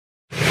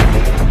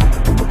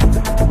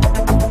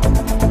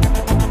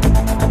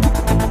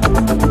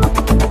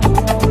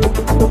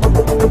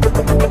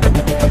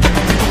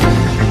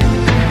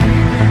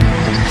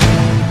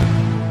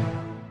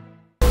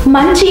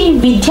మంచి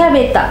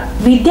విద్యావేత్త,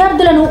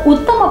 విద్యార్థులను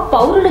ఉత్తమ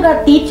పౌరులుగా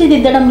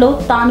తీర్చిదిద్దడంలో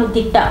తాను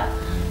దిట్ట.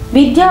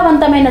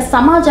 విద్యావంతమైన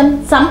సమాజం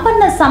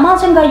సంపన్న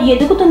సమాజంగా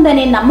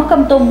ఎదుగుతుందనే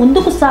నమ్మకంతో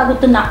ముందుకు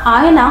సాగుతున్న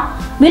ఆయన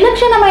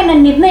విలక్షణమైన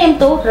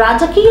నిర్ణయంతో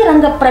రాజకీయ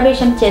రంగ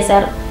ప్రవేశం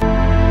చేశారు.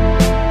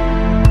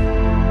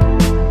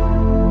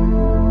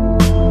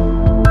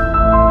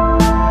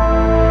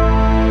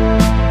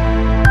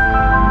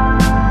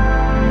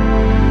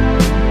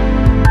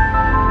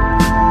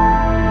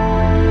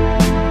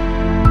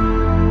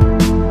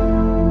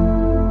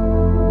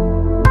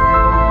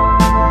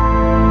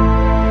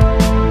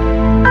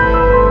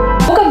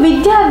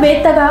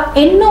 విద్యావేత్తగా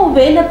ఎన్నో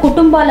వేల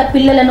కుటుంబాల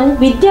పిల్లలను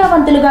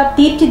విద్యావంతులుగా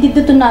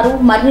తీర్చిదిద్దుతున్నారు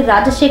మర్రి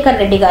రాజశేఖర్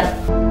రెడ్డి గారు.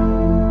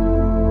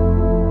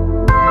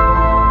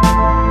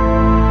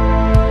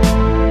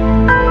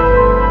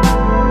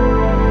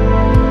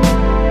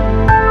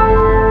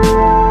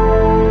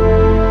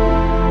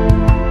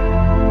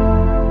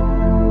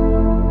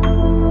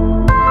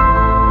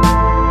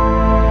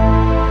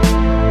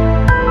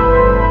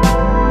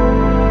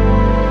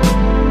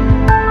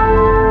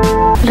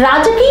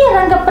 రాజకీయ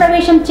రంగ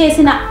ప్రవేశం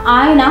చేసిన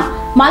ఆయన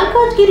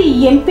మల్కాజ్గిరి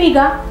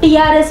ఎంపీగా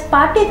టీఆర్ఎస్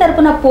పార్టీ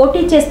తరపున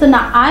పోటీ చేస్తున్న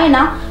ఆయన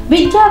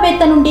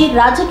విద్యావేత్త నుండి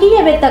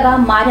రాజకీయవేత్తగా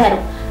మారారు.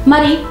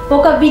 మరి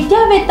ఒక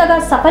విద్యావేత్తగా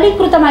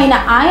సఫలీకృతమైన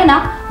ఆయన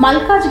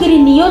మల్కాజ్గిరి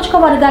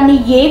నియోజకవర్గాన్ని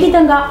ఏ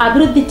విధంగా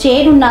అభివృద్ధి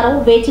చేయనున్నారో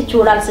వేచి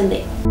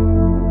చూడాల్సిందే.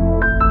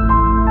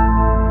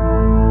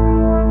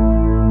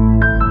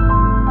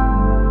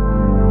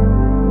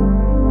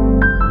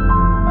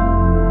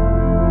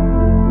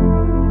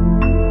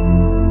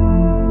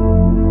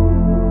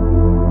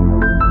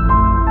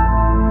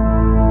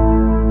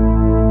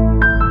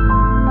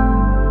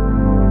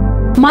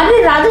 మర్రి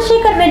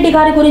రాజశేఖర్ రెడ్డి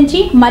గారి గురించి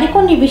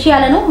మరికొన్ని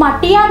విషయాలను మా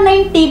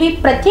TR9 టీవీ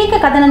ప్రత్యేక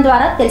కథనం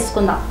ద్వారా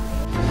తెలుసుకుందాం.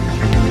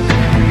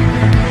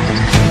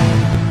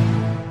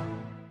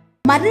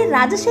 మర్రి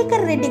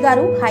రాజశేఖర్ రెడ్డి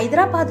గారు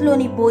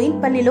హైదరాబాద్లోని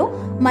బోయిన్పల్లిలో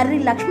మర్రి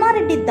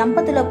లక్ష్మారెడ్డి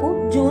దంపతులకు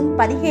జూన్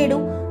 17,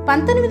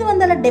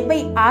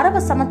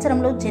 1976వ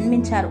సంవత్సరంలో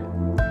జన్మించారు.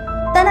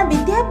 తన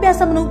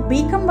విద్యాభ్యాసమును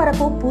B.Com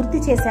వరకు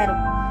పూర్తి చేశారు.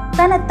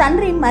 తన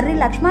తండ్రి మర్రి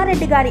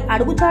లక్ష్మారెడ్డి గారి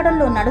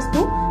అడుగుజాడల్లో నడుస్తూ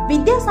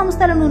విద్యా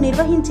సంస్థలను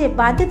నిర్వహించే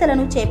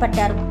బాధ్యతలను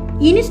చేపట్టారు.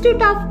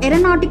 Institute of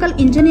aeronautical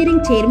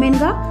engineering chairman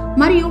గా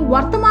మరియు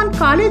వర్తమాన్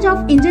college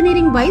of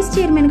engineering vice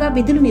chairman గా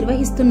విధులు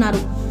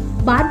నిర్వహిస్తున్నారు.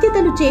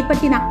 బాధ్యతలు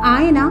చేపట్టిన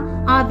ఆయన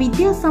ఆ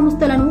విద్యా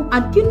సంస్థలను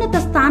అత్యున్నత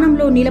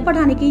స్థానంలో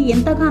నిలపడానికి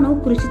ఎంతగానో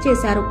కృషి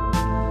చేశారు.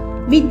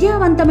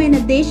 విద్యావంతమైన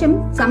దేశం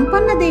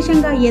సంపన్న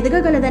దేశంగా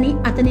ఎదగగలదని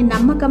అతని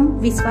నమ్మకం,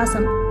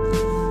 విశ్వాసం.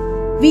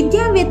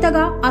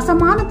 విద్యావేత్తగా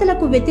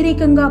అసమానతలకు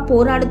వ్యతిరేకంగా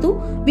పోరాడుతూ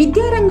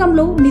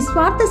విద్యారంగంలో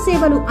నిస్వార్థ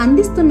సేవలు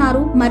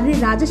అందిస్తున్నారు మర్రి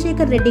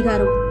రాజశేఖర్ రెడ్డి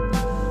గారు.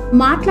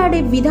 మాట్లాడే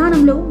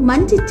విధానంలో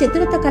మంచి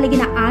చతురత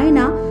కలిగిన ఆయన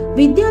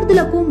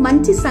విద్యార్థులకు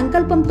మంచి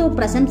సంకల్పంతో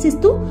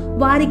ప్రశంసిస్తూ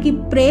వారికి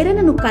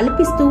ప్రేరణను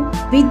కల్పిస్తూ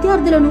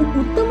విద్యార్థులను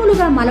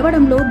ఉత్తములుగా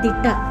మలవడంలో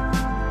దిట్ట.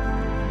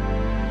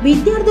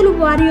 విద్యార్థులు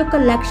వారి యొక్క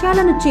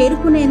లక్ష్యాలను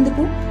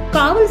చేరుకునేందుకు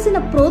కావలసిన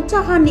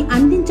ప్రోత్సాహాన్ని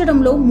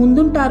అందించడంలో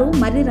ముందుంటారు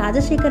మర్రి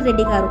రాజశేఖర్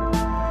రెడ్డి గారు.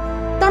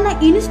 తన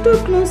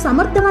ఇన్స్టిట్యూట్ ను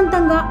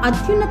సమర్థవంతంగా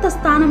అత్యున్నత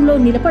స్థానంలో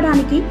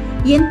నిలపడానికి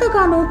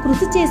ఎంతగానో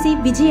కృషి చేసి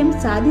విజయం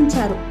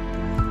సాధించారు.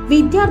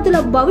 విద్యార్థుల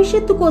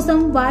భవిష్యత్తు కోసం,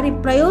 వారి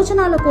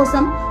ప్రయోజనాల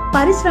కోసం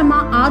పరిశ్రమ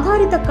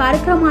ఆధారిత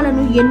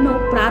కార్యక్రమాలను ఎన్నో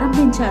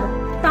ప్రారంభించారు.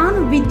 తాను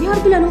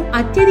విద్యార్థులను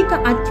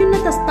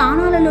అత్యున్నత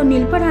స్థానాలలో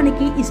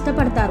నిలపడానికి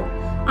ఇష్టపడతారు.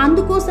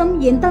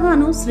 అందుకోసం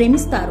ఎంతగానో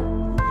శ్రమిస్తారు.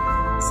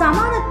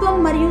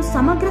 సమానత్వం మరియు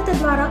సమగ్రత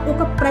ద్వారా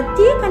ఒక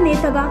ప్రత్యేక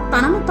నేతగా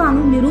తనను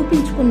తాను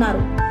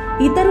నిరూపించుకున్నారు.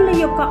 ఇతరుల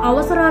యొక్క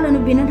అవసరాలను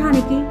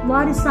వినడానికి,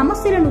 వారి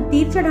సమస్యలను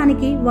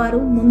తీర్చడానికి వారు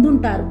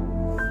ముందుంటారు.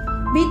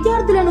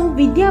 విద్యార్థులను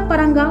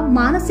విద్యాపరంగా,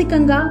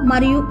 మానసికంగా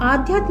మరియు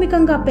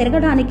ఆధ్యాత్మికంగా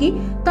పెరగడానికి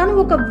తను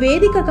ఒక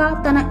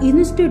వేదికగా తన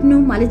ఇన్స్టిట్యూట్ ను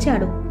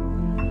మలిచాడు.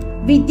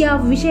 విద్యా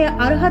విషయ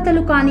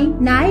అర్హతలు కానీ,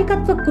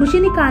 నాయకత్వ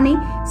కృషిని కానీ,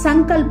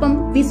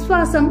 సంకల్పం,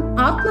 విశ్వాసం,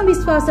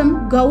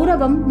 ఆత్మవిశ్వాసం,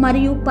 గౌరవం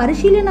మరియు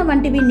పరిశీలన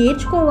వంటివి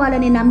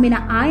నేర్చుకోవాలని నమ్మిన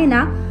ఆయన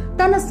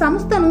తన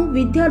సంస్థను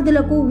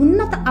విద్యార్థులకు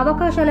ఉన్నత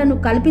అవకాశాలను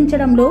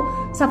కల్పించడంలో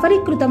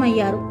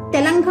సఫలీకృతమయ్యారు.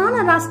 తెలంగాణ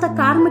రాష్ట్ర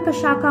కార్మిక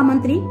శాఖ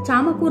మంత్రి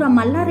చామకూర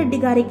మల్లారెడ్డి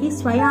గారికి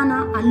స్వయాన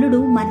అల్లుడు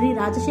మర్రి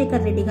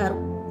రాజశేఖర్ రెడ్డి గారు.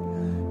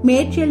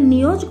 మేడ్చల్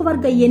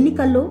నియోజకవర్గ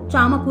ఎన్నికల్లో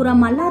చామకూర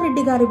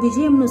మల్లారెడ్డి గారి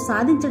విజయంను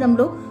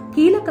సాధించడంలో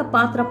కీలక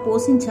పాత్ర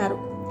పోషించారు.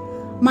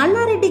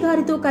 మల్లారెడ్డి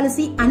గారితో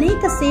కలిసి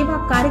అనేక సేవా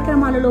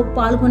కార్యక్రమాలలో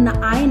పాల్గొన్న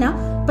ఆయన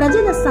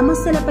ప్రజల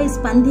సమస్యలపై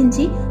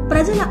స్పందించి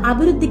ప్రజల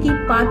అభివృద్ధికి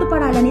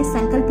పాటుపడాలని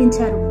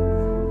సంకల్పించారు.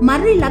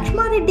 మర్రి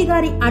లక్ష్మారెడ్డి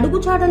గారి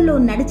అడుగుజాడల్లో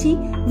నడిచి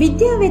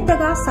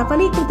విద్యావేత్తగా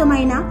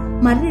సఫలీకృతమైన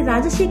మర్రి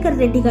రాజశేఖర్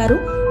రెడ్డి గారు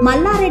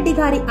మల్లారెడ్డి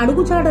గారి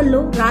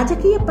అడుగుజాడల్లో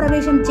రాజకీయ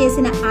ప్రవేశం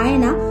చేసిన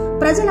ఆయన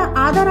ప్రజల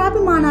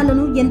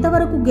ఆదరాభిమానాలను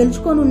ఎంతవరకు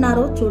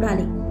గెలుచుకోనున్నారో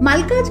చూడాలి.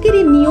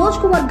 మల్కాజ్గిరి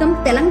నియోజకవర్గం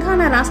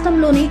తెలంగాణ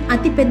రాష్ట్రంలోనే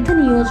అతిపెద్ద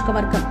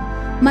నియోజకవర్గం.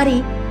 మరి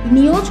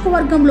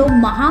నియోజకవర్గంలో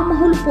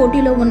మహామహులు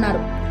పోటీలో ఉన్నారు.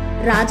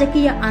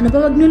 రాజకీయ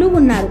అనుభవజ్ఞులు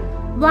ఉన్నారు.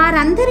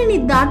 వారందరిని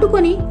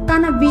దాటుకొని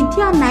తన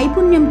విద్యా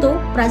నైపుణ్యంతో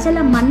ప్రజల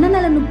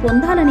మన్ననలను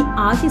పొందాలని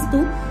ఆశిస్తూ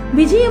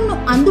విజయంను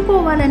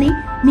అందుకోవాలని,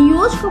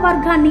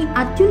 నియోజకవర్గాన్ని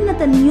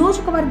అత్యున్నత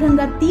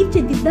నియోజకవర్గంగా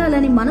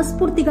తీర్చిదిద్దాలని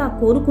మనస్ఫూర్తిగా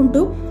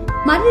కోరుకుంటూ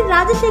మర్రి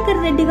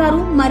రాజశేఖర్ రెడ్డి గారు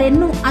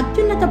మరెన్నో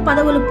అత్యున్నత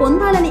పదవులు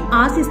పొందాలని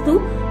ఆశిస్తూ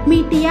మీ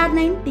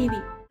TR9 టీవీ.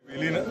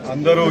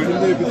 అందరూ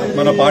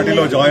మన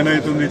పార్టీలో జాయిన్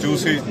అవుతుంది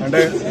చూసి,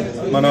 అంటే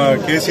మన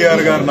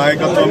కేసీఆర్ గారి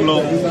నాయకత్వంలో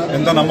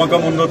ఎంత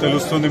నమ్మకం ఉందో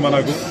తెలుస్తుంది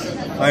మనకు.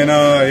 ఆయన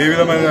ఏ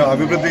విధమైన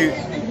అభివృద్ధి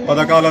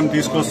పథకాలను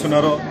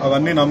తీసుకొస్తున్నారో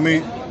అవన్నీ నమ్మి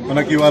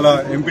మనకి ఇవాళ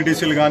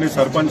ఎంపీటీసీలు కానీ,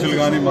 సర్పంచులు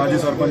కానీ, మాజీ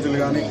సర్పంచులు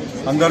కానీ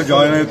అందరు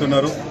జాయిన్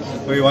అవుతున్నారు.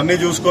 ఇవన్నీ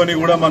చూసుకొని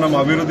కూడా మనం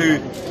అభివృద్ధి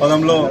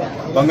పదంలో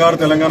బంగారు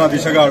తెలంగాణ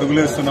దిశగా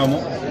అడుగులేస్తున్నాము.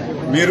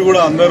 మీరు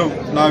కూడా అందరూ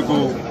నాకు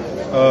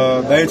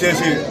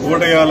దయచేసి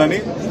ఓటేయాలని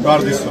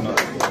ప్రార్థిస్తున్నాను.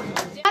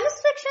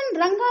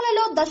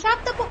 రంగాలలో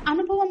దశాబ్దపు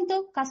అనుభవంతో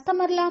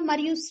కస్టమర్ల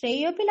మరియు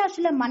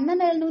శ్రేయోభిలాషుల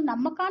మన్ననలను,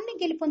 నమ్మకాన్ని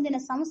గెలుపొందిన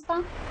సంస్థ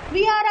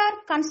VRR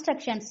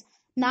కన్స్ట్రక్షన్స్.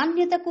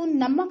 నాణ్యతకు,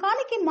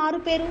 నమ్మకానికి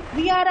మారుపేరు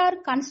VRR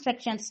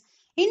constructions.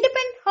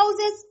 Independent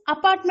houses,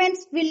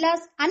 apartments,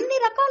 villas అన్ని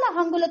రకాల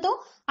హంగులతో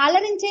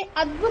అలరించే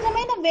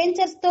అద్భుతమైన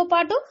వెంచర్స్ తో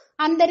పాటు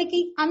అందరికీ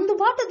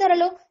అందుబాటు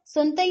ధరలో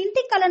సొంత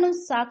ఇంటి కలను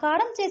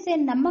సాకారం చేసే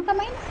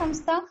నమ్మకమైన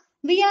సంస్థ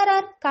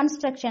VRR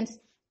constructions.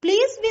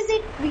 Please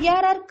visit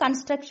VRR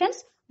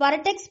constructions,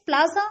 Varatex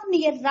Plaza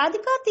near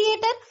Radhika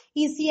Theatre,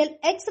 ECL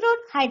X Road,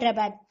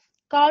 Hyderabad.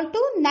 Call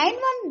to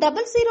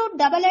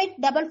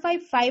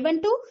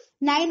 9100885551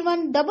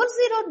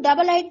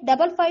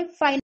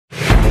 9100885559.